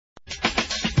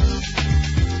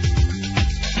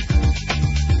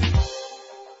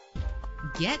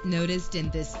Get noticed in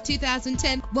this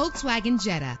 2010 Volkswagen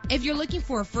Jetta. If you're looking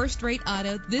for a first-rate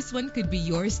auto, this one could be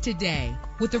yours today.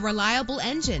 With a reliable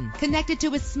engine connected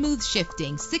to a smooth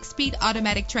shifting 6-speed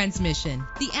automatic transmission,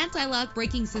 the anti-lock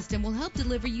braking system will help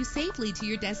deliver you safely to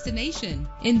your destination.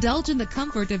 Indulge in the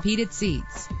comfort of heated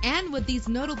seats. And with these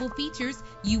notable features,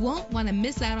 you won't want to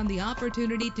miss out on the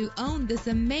opportunity to own this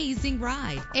amazing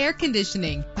ride. Air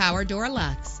conditioning, power door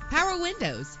locks, power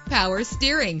windows, power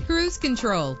steering, cruise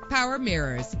control, power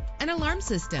mirrors, an alarm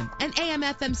system, an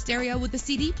AM/FM stereo with a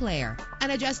CD player,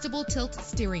 an adjustable tilt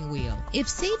steering wheel. If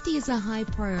safety is a high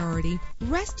priority,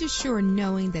 rest assured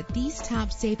knowing that these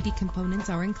top safety components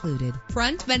are included: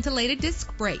 front ventilated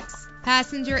disc brakes,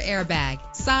 passenger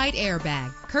airbag, side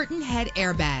airbag, curtain head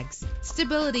airbags,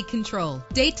 stability control,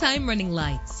 daytime running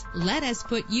lights. Let us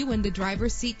put you in the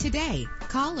driver's seat today.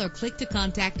 Call or click to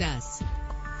contact us.